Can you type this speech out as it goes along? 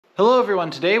Hello everyone,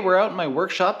 today we're out in my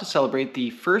workshop to celebrate the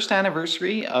first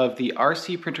anniversary of the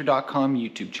rcprinter.com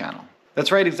YouTube channel.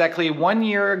 That's right, exactly 1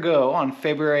 year ago on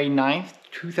February 9th,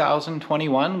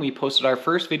 2021, we posted our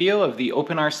first video of the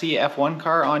OpenRC F1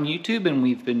 car on YouTube, and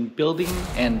we've been building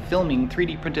and filming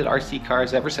 3D printed RC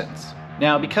cars ever since.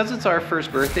 Now, because it's our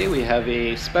first birthday, we have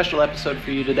a special episode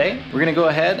for you today. We're gonna go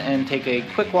ahead and take a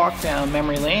quick walk down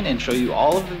memory lane and show you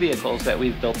all of the vehicles that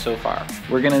we've built so far.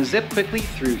 We're gonna zip quickly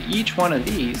through each one of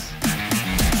these.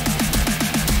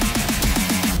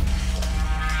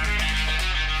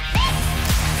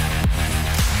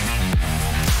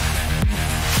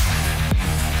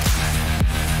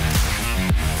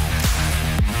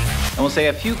 And we'll say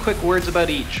a few quick words about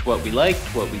each, what we liked,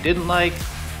 what we didn't like,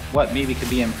 what maybe could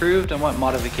be improved, and what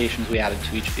modifications we added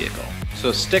to each vehicle.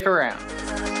 So stick around.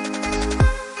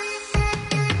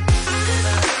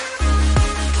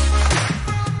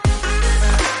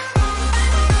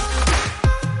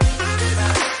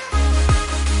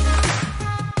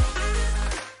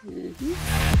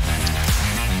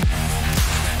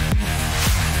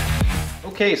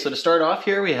 Okay, so to start off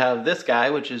here, we have this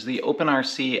guy, which is the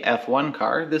OpenRC F1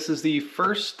 car. This is the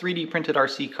first 3D printed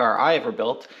RC car I ever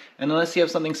built, and unless you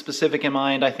have something specific in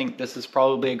mind, I think this is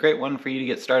probably a great one for you to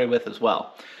get started with as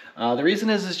well. The reason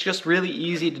is it's just really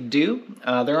easy to do.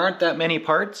 There aren't that many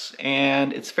parts,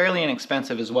 and it's fairly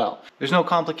inexpensive as well. There's no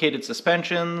complicated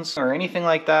suspensions or anything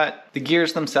like that. The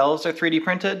gears themselves are 3D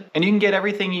printed, and you can get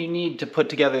everything you need to put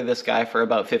together this guy for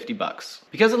about 50 bucks.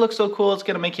 Because it looks so cool, it's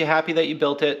gonna make you happy that you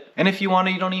built it. And if you want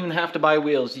to, you don't even have to buy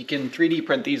wheels. You can 3D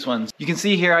print these ones. You can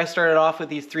see here I started off with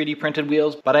these 3D printed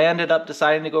wheels, but I ended up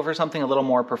deciding to go for something a little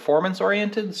more performance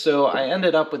oriented, so I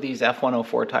ended up with these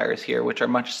F104 tires here, which are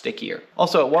much stickier.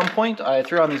 Also, at one point, I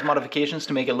threw on these modifications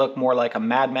to make it look more like a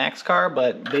Mad Max car,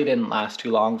 but they didn't last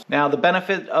too long. Now, the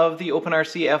benefit of the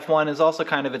OpenRC F1 is also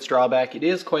kind of its drawback. It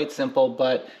is quite simple,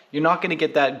 but you're not going to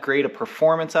get that great a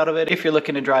performance out of it if you're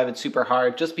looking to drive it super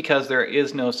hard, just because there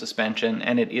is no suspension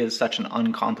and it is such an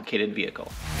uncomplicated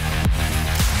vehicle.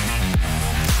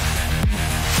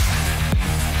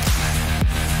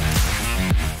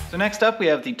 So next up we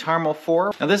have the Tarmo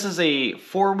 4. Now this is a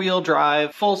 4-wheel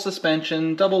drive, full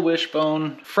suspension, double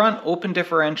wishbone, front open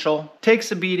differential,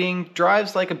 takes a beating,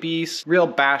 drives like a beast, real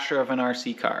basher of an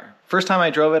RC car. First time I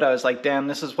drove it, I was like, damn,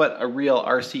 this is what a real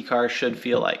RC car should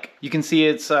feel like. You can see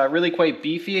it's really quite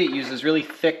beefy. It uses really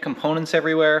thick components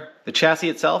everywhere. The chassis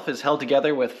itself is held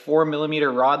together with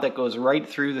 4mm rod that goes right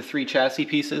through the 3 chassis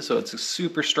pieces, so it's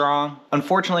super strong.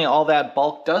 Unfortunately, all that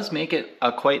bulk does make it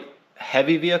a quite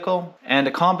heavy vehicle, and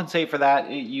to compensate for that,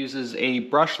 it uses a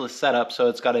brushless setup. So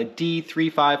it's got a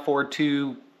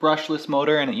D3542 brushless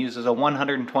motor, and it uses a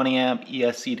 120 amp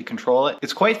ESC to control it.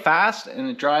 It's quite fast and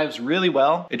it drives really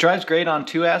well. It drives great on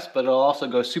 2S, but it'll also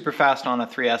go super fast on a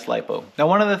 3S LiPo. Now,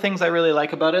 one of the things I really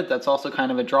like about it that's also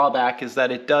kind of a drawback is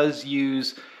that it does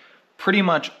use pretty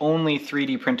much only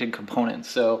 3D printed components.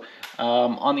 So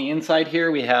on the inside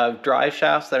here, we have drive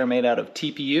shafts that are made out of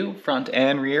TPU, front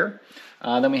and rear.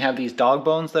 Then we have these dog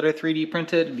bones that are 3D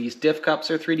printed. These diff cups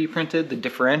are 3D printed. The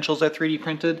differentials are 3D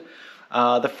printed.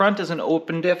 The front is an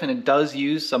open diff, and it does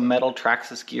use some metal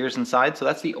Traxxas gears inside, so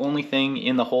that's the only thing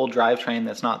in the whole drivetrain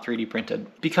that's not 3D printed.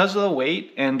 Because of the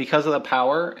weight and because of the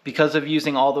power, because of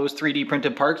using all those 3D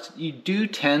printed parts, you do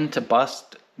tend to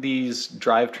bust these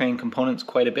drivetrain components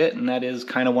quite a bit, and that is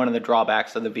kind of one of the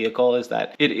drawbacks of the vehicle, is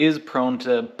that it is prone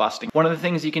to busting. One of the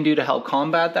things you can do to help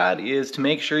combat that is to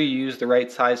make sure you use the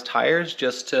right size tires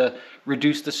just to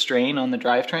reduce the strain on the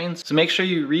drivetrains. So make sure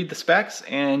you read the specs,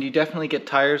 and you definitely get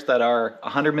tires that are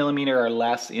 100mm or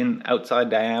less in outside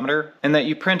diameter, and that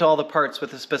you print all the parts with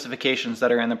the specifications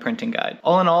that are in the printing guide.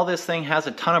 All in all, this thing has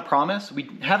a ton of promise. We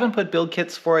haven't put build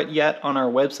kits for it yet on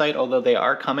our website, although they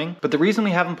are coming. But the reason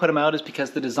we haven't put them out is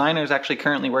because the designer is actually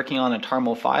currently working on a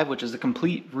Tarmo 5, which is a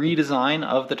complete redesign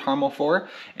of the Tarmo 4,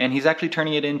 and he's actually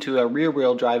turning it into a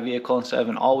rear-wheel drive vehicle instead of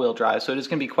an all-wheel drive, so it is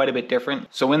going to be quite a bit different.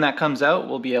 So when that comes out,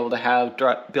 we'll be able to have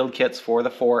build kits for the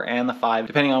 4 and the 5,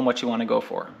 depending on what you want to go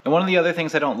for. And one of the other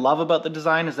things I don't love about the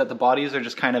design is that the bodies are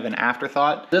just kind of an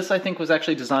afterthought. This, I think, was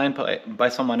actually designed by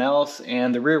someone else,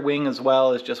 and the rear wing as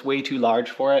well is just way too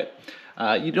large for it.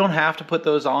 You don't have to put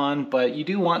those on, but you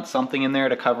do want something in there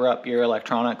to cover up your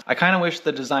electronics. I kind of wish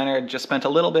the designer had just spent a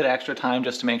little bit extra time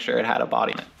just to make sure it had a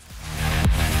body in it.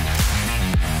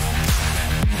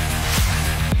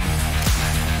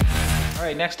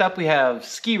 Alright, next up we have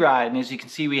Skeeride, and as you can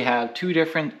see we have 2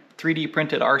 different 3D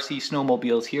printed RC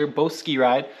snowmobiles here, both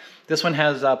Skeeride. This one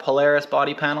has Polaris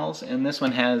body panels, and this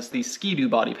one has the Ski-Doo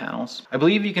body panels. I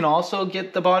believe you can also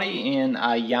get the body in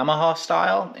Yamaha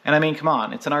style. And I mean, come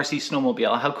on, it's an RC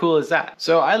snowmobile. How cool is that?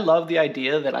 So I love the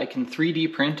idea that I can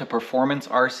 3D print a performance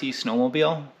RC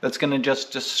snowmobile that's gonna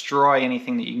just destroy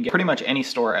anything that you can get pretty much any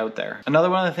store out there. Another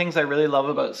one of the things I really love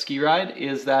about Skeeride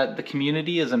is that the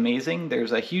community is amazing.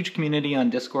 There's a huge community on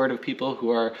Discord of people who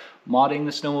are modding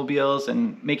the snowmobiles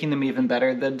and making them even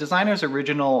better. The designer's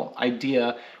original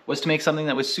idea was to make something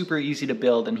that was super easy to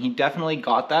build, and he definitely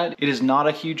got that. It is not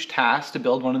a huge task to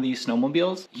build one of these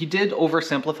snowmobiles. He did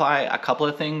oversimplify a couple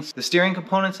of things. The steering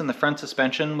components and the front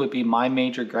suspension would be my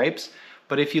major gripes.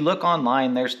 But if you look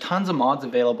online, there's tons of mods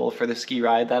available for the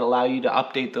Skeeride that allow you to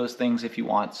update those things if you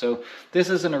want. So this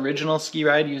is an original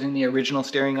Skeeride using the original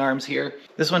steering arms here.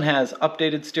 This one has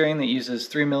updated steering that uses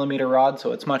 3mm rod,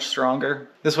 so it's much stronger.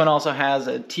 This one also has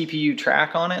a TPU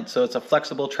track on it, so it's a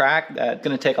flexible track that's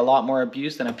going to take a lot more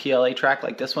abuse than a PLA track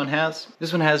like this one has.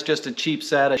 This one has just a cheap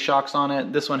set of shocks on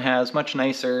it. This one has much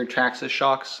nicer Traxxas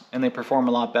shocks, and they perform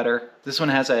a lot better. This one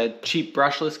has a cheap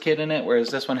brushless kit in it, whereas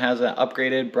this one has an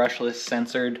upgraded brushless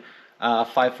censored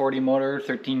 540 motor,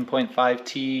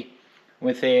 13.5T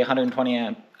with a 120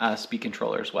 amp speed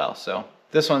controller as well. So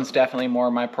this one's definitely more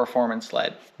my performance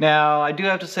sled. Now, I do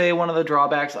have to say one of the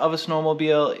drawbacks of a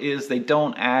snowmobile is they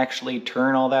don't actually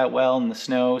turn all that well in the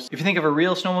snow. If you think of a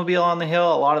real snowmobile on the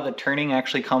hill, a lot of the turning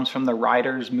actually comes from the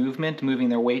rider's movement, moving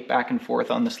their weight back and forth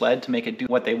on the sled to make it do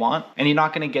what they want. And you're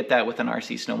not going to get that with an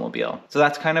RC snowmobile. So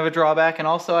that's kind of a drawback. And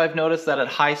also I've noticed that at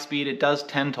high speed, it does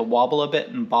tend to wobble a bit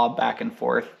and bob back and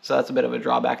forth. So that's a bit of a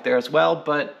drawback there as well.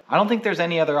 But I don't think there's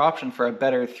any other option for a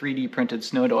better 3D printed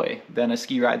snow toy than a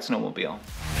Skeeride snowmobile.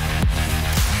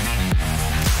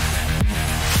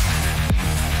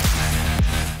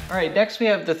 All right, next we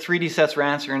have the 3D Sets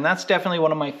Rancer, and that's definitely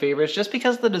one of my favorites just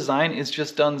because the design is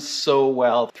just done so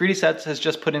well. 3D Sets has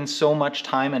just put in so much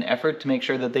time and effort to make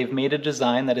sure that they've made a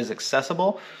design that is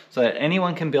accessible so that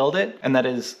anyone can build it and that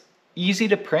is easy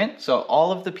to print. So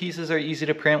all of the pieces are easy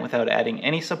to print without adding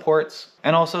any supports,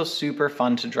 and also super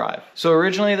fun to drive. So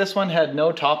originally this one had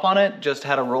no top on it, just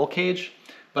had a roll cage.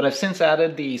 But I've since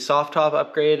added the soft top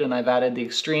upgrade, and I've added the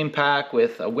extreme pack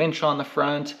with a winch on the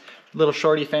front, little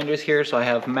shorty fenders here so I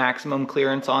have maximum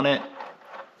clearance on it.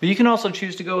 But you can also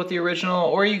choose to go with the original,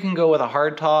 or you can go with a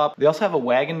hard top. They also have a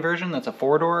wagon version that's a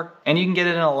 4-door, and you can get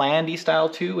it in a Landy style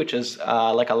too, which is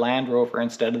like a Land Rover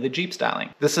instead of the Jeep styling.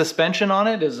 The suspension on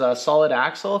it is a solid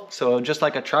axle, so just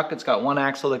like a truck, it's got one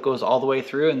axle that goes all the way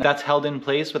through, and that's held in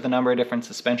place with a number of different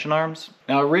suspension arms.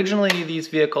 Now originally these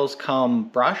vehicles come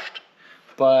brushed,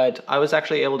 but I was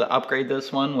actually able to upgrade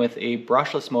this one with a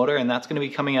brushless motor, and that's going to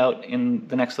be coming out in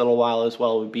the next little while as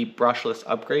well. It would be brushless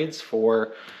upgrades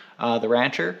for the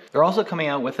Rancher. They're also coming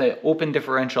out with an open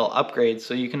differential upgrade,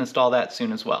 so you can install that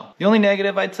soon as well. The only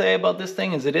negative I'd say about this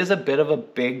thing is it is a bit of a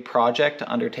big project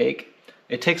to undertake.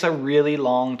 It takes a really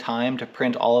long time to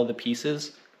print all of the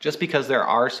pieces, just because there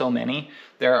are so many.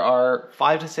 There are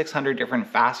 500 to 600 different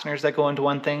fasteners that go into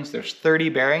one thing. So there's 30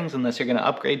 bearings unless you're going to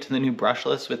upgrade to the new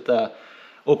brushless with the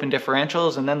open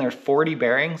differentials, and then there's 40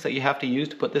 bearings that you have to use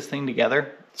to put this thing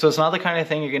together. So it's not the kind of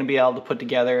thing you're going to be able to put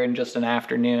together in just an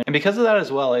afternoon. And because of that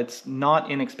as well, it's not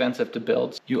inexpensive to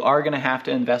build. You are going to have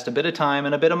to invest a bit of time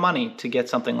and a bit of money to get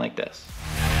something like this.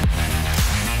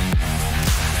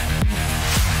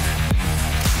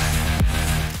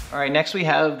 All right, next we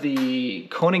have the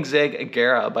Koenigsegg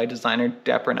Agera by designer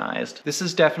Depronized. This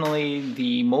is definitely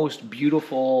the most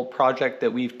beautiful project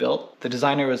that we've built. The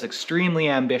designer was extremely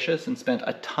ambitious and spent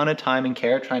a ton of time and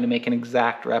care trying to make an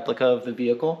exact replica of the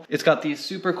vehicle. It's got these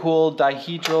super cool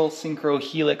dihedral synchro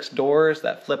helix doors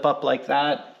that flip up like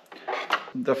that.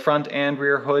 The front and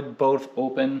rear hood both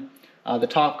open. The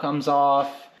top comes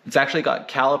off. It's actually got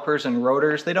calipers and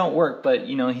rotors. They don't work, but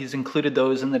you know, he's included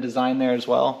those in the design there as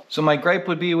well. So my gripe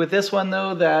would be with this one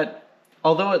though, that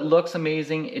although it looks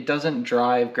amazing, it doesn't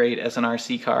drive great as an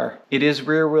RC car. It is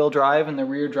rear wheel drive, and the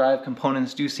rear drive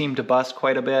components do seem to bust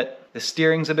quite a bit. The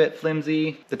steering's a bit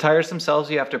flimsy. The tires themselves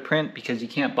you have to print because you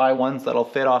can't buy ones that'll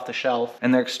fit off the shelf,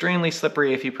 and they're extremely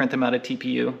slippery if you print them out of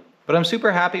TPU. But I'm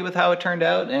super happy with how it turned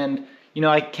out, and you know,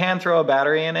 I can throw a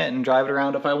battery in it and drive it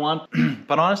around if I want,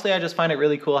 but honestly, I just find it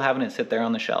really cool having it sit there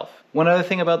on the shelf. One other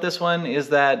thing about this one is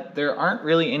that there aren't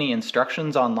really any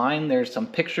instructions online. There's some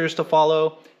pictures to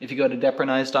follow if you go to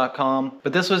depronized.com,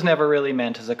 but this was never really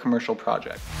meant as a commercial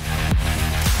project.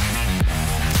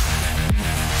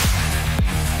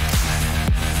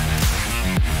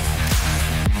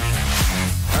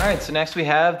 All Alright, so next we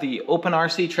have the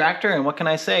OpenRC Tractor, and what can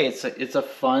I say? It's a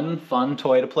fun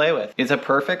toy to play with. It's a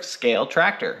perfect scale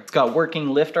tractor. It's got working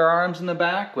lifter arms in the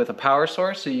back with a power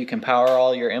source, so you can power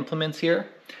all your implements here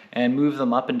and move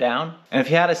them up and down. And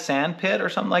if you had a sand pit or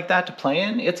something like that to play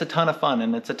in, it's a ton of fun,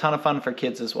 and it's a ton of fun for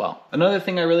kids as well. Another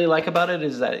thing I really like about it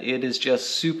is that it is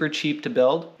just super cheap to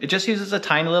build. It just uses a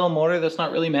tiny little motor that's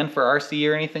not really meant for RC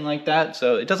or anything like that,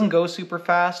 so it doesn't go super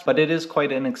fast, but it is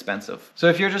quite inexpensive. So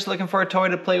if you're just looking for a toy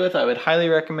to play with, I would highly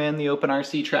recommend the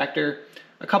OpenRC Tractor.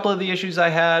 A couple of the issues I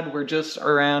had were just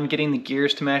around getting the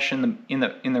gears to mesh in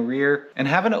the rear, and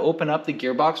having to open up the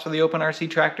gearbox for the OpenRC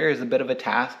Tractor is a bit of a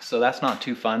task, so that's not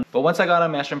too fun. But once I got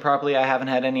them meshed in properly, I haven't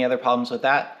had any other problems with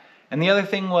that. And the other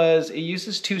thing was it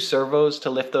uses 2 servos to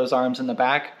lift those arms in the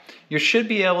back. You should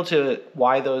be able to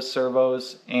Y those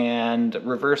servos and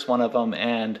reverse one of them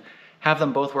and have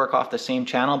them both work off the same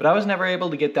channel, but I was never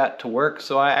able to get that to work,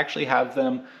 so I actually have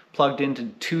them plugged into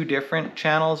 2 different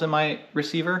channels in my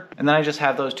receiver, and then I just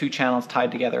have those 2 channels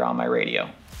tied together on my radio.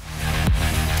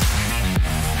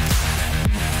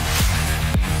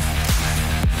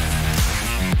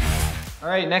 All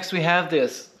right, next we have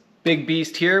this big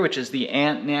beast here, which is the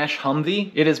AntNesh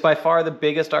Humvee. It is by far the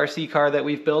biggest RC car that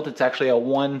we've built. It's actually a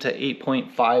 1 to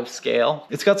 8.5 scale.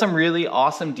 It's got some really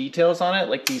awesome details on it,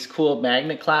 like these cool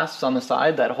magnet clasps on the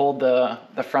side that hold the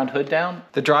front hood down.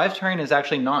 The drive train is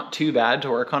actually not too bad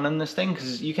to work on in this thing,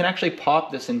 because you can actually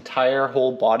pop this entire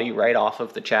whole body right off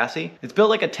of the chassis. It's built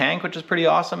like a tank, which is pretty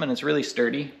awesome, and it's really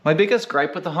sturdy. My biggest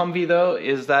gripe with the Humvee though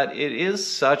is that it is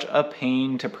such a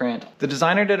pain to print. The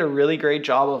designer did a really great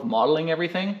job of modeling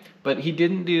everything, but he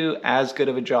didn't do as good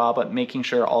of a job at making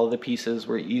sure all of the pieces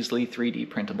were easily 3D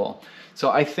printable. So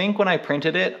I think when I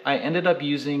printed it, I ended up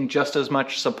using just as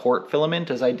much support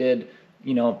filament as I did,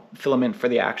 you know, filament for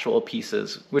the actual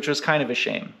pieces, which was kind of a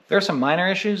shame. There are some minor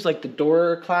issues, like the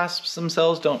door clasps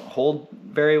themselves don't hold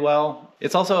very well.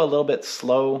 It's also a little bit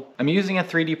slow. I'm using a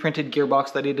 3D printed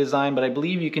gearbox that he designed, but I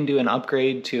believe you can do an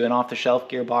upgrade to an off-the-shelf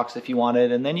gearbox if you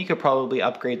wanted, and then you could probably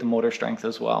upgrade the motor strength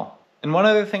as well. And one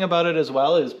other thing about it as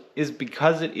well is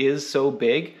because it is so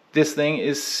big, this thing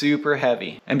is super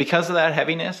heavy. And because of that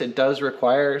heaviness, it does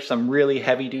require some really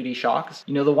heavy duty shocks.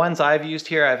 You know, the ones I've used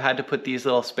here, I've had to put these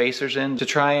little spacers in to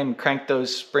try and crank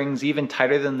those springs even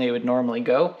tighter than they would normally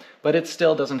go, but it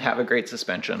still doesn't have a great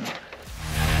suspension.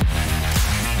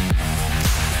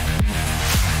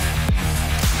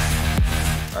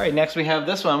 All right, next we have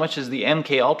this one, which is the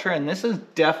MkUltra, and this is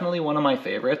definitely one of my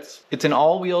favorites. It's an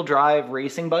all-wheel drive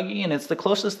racing buggy, and it's the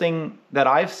closest thing that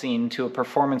I've seen to a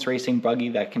performance racing buggy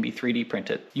that can be 3D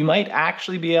printed. You might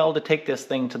actually be able to take this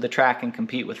thing to the track and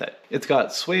compete with it. It's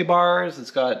got sway bars,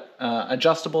 it's got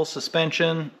adjustable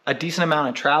suspension, a decent amount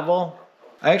of travel.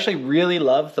 I actually really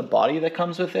love the body that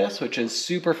comes with this, which is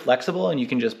super flexible and you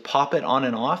can just pop it on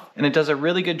and off. And it does a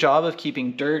really good job of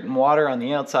keeping dirt and water on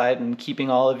the outside and keeping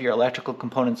all of your electrical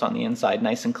components on the inside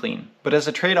nice and clean. But as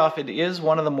a trade-off, it is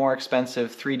one of the more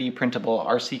expensive 3D printable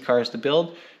RC cars to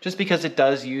build, just because it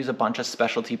does use a bunch of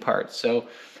specialty parts. So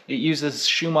it uses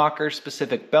Schumacher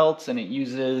specific belts, and it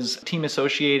uses team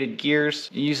associated gears.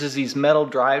 It uses these metal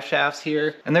drive shafts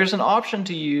here. And there's an option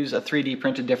to use a 3D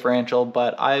printed differential,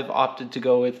 but I've opted to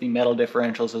go with the metal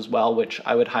differentials as well, which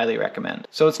I would highly recommend.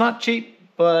 So it's not cheap,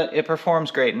 but it performs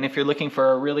great. And if you're looking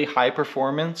for a really high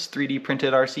performance 3D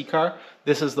printed RC car,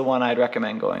 this is the one I'd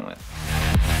recommend going with.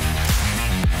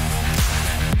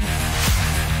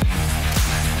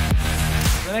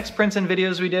 The next prints and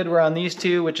videos we did were on these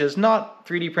two, which is not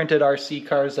 3D printed RC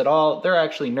cars at all. They're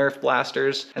actually Nerf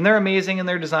Blasters, and they're amazing, and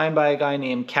they're designed by a guy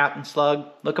named Captain Slug.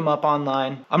 Look them up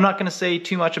online. I'm not going to say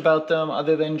too much about them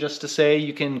other than just to say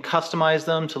you can customize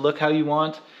them to look how you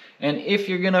want. And if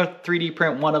you're going to 3D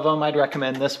print one of them, I'd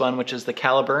recommend this one, which is the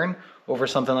Caliburn, over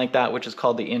something like that, which is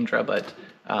called the Indra. But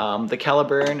the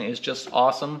Caliburn is just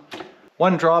awesome.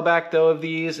 One drawback though of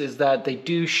these is that they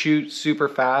do shoot super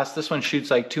fast. This one shoots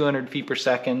like 200 feet per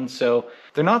second, so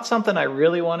they're not something I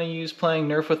really want to use playing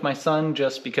Nerf with my son,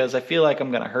 just because I feel like I'm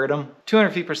going to hurt him.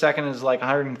 200 feet per second is like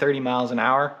 130 miles an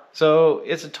hour. So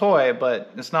it's a toy,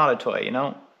 but it's not a toy, you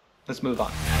know? Let's move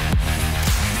on.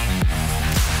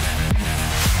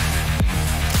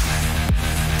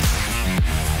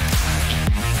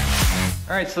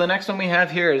 All right, so the next one we have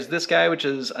here is this guy, which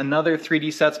is another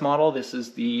 3D Sets model. This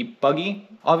is the Buggy,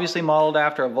 obviously modeled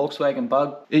after a Volkswagen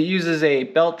Bug. It uses a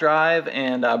belt drive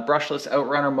and a brushless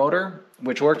outrunner motor,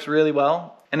 which works really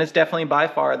well. And it's definitely by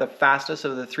far the fastest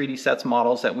of the 3D Sets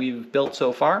models that we've built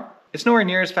so far. It's nowhere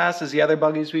near as fast as the other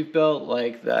buggies we've built,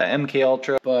 like the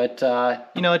MkUltra, but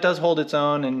you know, it does hold its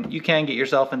own and you can get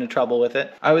yourself into trouble with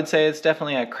it. I would say it's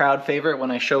definitely a crowd favorite.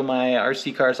 When I show my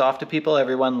RC cars off to people,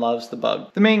 everyone loves the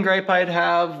Bug. The main gripe I'd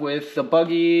have with the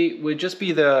buggy would just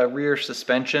be the rear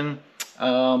suspension.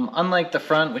 Unlike the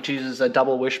front, which uses a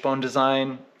double wishbone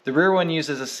design, the rear one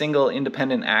uses a single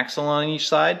independent axle on each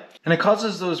side, and it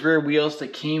causes those rear wheels to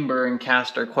camber and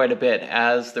caster quite a bit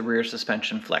as the rear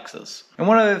suspension flexes. And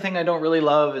one other thing I don't really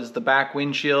love is the back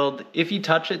windshield. If you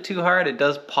touch it too hard, it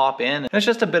does pop in, and it's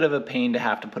just a bit of a pain to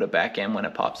have to put it back in when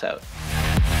it pops out.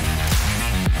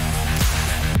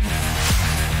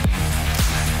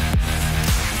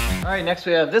 All right, next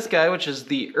we have this guy, which is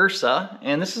the Ursa,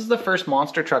 and this is the first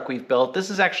monster truck we've built. This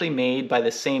is actually made by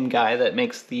the same guy that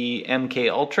makes the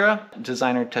MkUltra,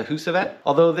 designer Tahusavet.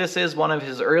 Although this is one of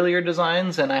his earlier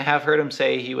designs, and I have heard him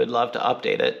say he would love to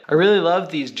update it. I really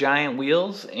love these giant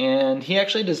wheels, and he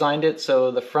actually designed it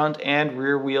so the front and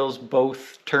rear wheels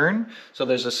both turn. So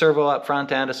there's a servo up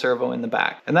front and a servo in the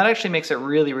back. And that actually makes it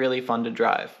really, really fun to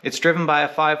drive. It's driven by a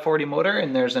 540 motor,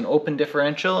 and there's an open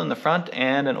differential in the front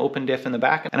and an open diff in the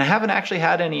back. And I haven't actually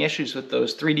had any issues with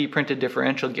those 3D printed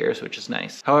differential gears, which is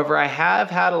nice. However, I have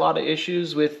had a lot of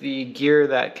issues with the gear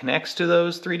that connects to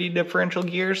those 3D differential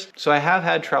gears, so I have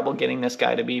had trouble getting this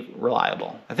guy to be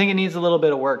reliable. I think it needs a little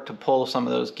bit of work to pull some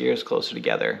of those gears closer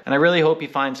together, and I really hope he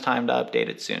finds time to update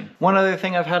it soon. One other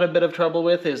thing I've had a bit of trouble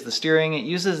with is the steering. It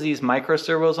uses these micro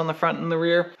servos on the front and the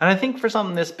rear, and I think for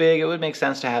something this big, it would make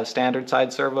sense to have standard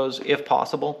side servos if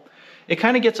possible. It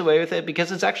kind of gets away with it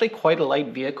because it's actually quite a light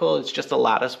vehicle. It's just a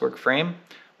lattice work frame,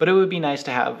 but it would be nice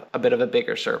to have a bit of a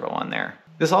bigger servo on there.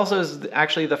 This also is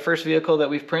actually the first vehicle that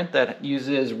we've printed that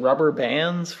uses rubber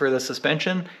bands for the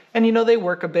suspension. And you know, they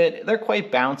work a bit, they're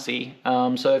quite bouncy.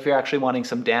 So if you're actually wanting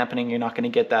some dampening, you're not going to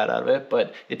get that out of it,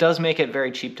 but it does make it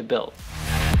very cheap to build.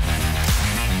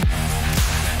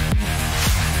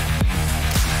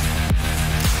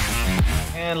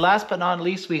 And last but not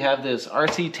least, we have this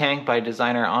RC tank by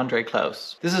designer Andre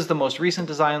Klaus. This is the most recent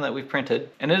design that we've printed,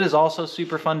 and it is also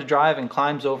super fun to drive and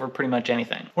climbs over pretty much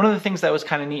anything. One of the things that was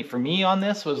kind of neat for me on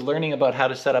this was learning about how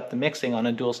to set up the mixing on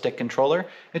a dual stick controller.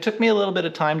 It took me a little bit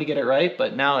of time to get it right,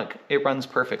 but now it runs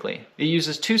perfectly. It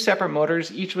uses two separate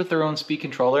motors, each with their own speed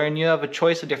controller, and you have a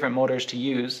choice of different motors to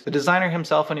use. The designer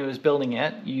himself, when he was building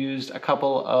it, used a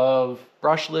couple of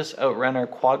brushless Outrunner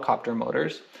quadcopter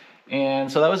motors.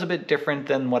 And so that was a bit different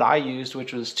than what I used,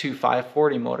 which was two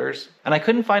 540 motors. And I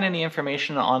couldn't find any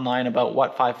information online about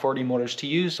what 540 motors to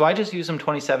use, so I just used some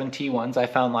 27T ones I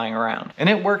found lying around. And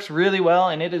it works really well,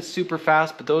 and it is super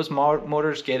fast, but those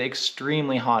motors get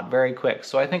extremely hot very quick.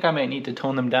 So I think I might need to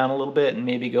tone them down a little bit and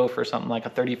maybe go for something like a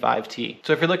 35T.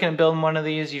 So if you're looking at building one of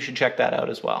these, you should check that out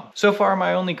as well. So far,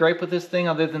 my only gripe with this thing,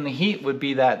 other than the heat, would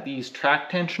be that these track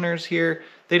tensioners here,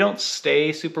 they don't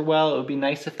stay super well. It would be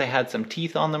nice if they had some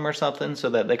teeth on them or something so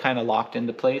that they kind of locked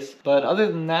into place. But other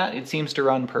than that, it seems to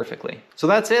run perfectly. So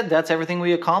that's it. That's everything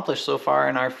we accomplished so far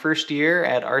in our first year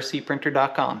at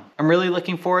rcprinter.com. I'm really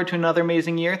looking forward to another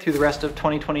amazing year through the rest of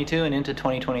 2022 and into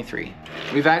 2023.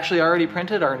 We've actually already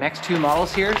printed our next two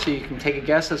models here, so you can take a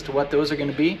guess as to what those are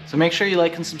going to be. So make sure you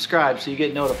like and subscribe so you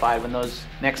get notified when those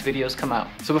next videos come out.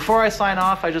 So before I sign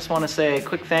off, I just want to say a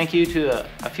quick thank you to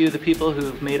a few of the people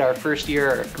who've made our first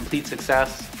year a complete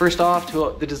success. First off,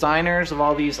 to the designers of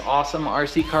all these awesome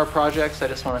RC car projects, I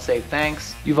just want to say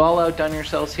thanks. You've all outdone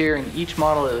yourselves here, and each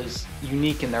model is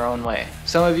unique in their own way.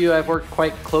 Some of you I've worked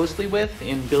quite closely with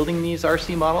in building these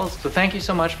RC models, so thank you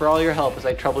so much for all your help as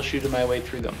I troubleshooted my way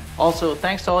through them. Also,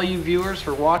 thanks to all you viewers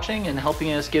for watching and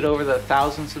helping us get over the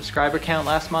 1,000 subscriber count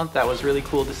last month. That was really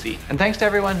cool to see. And thanks to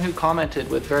everyone who commented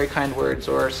with very kind words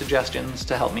or suggestions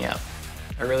to help me out.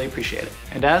 I really appreciate it.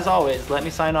 And as always, let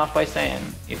me sign off by saying,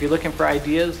 if you're looking for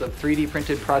ideas of 3D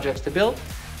printed projects to build,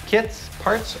 kits,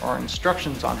 parts, or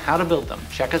instructions on how to build them,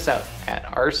 check us out at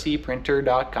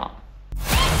rcprinter.com.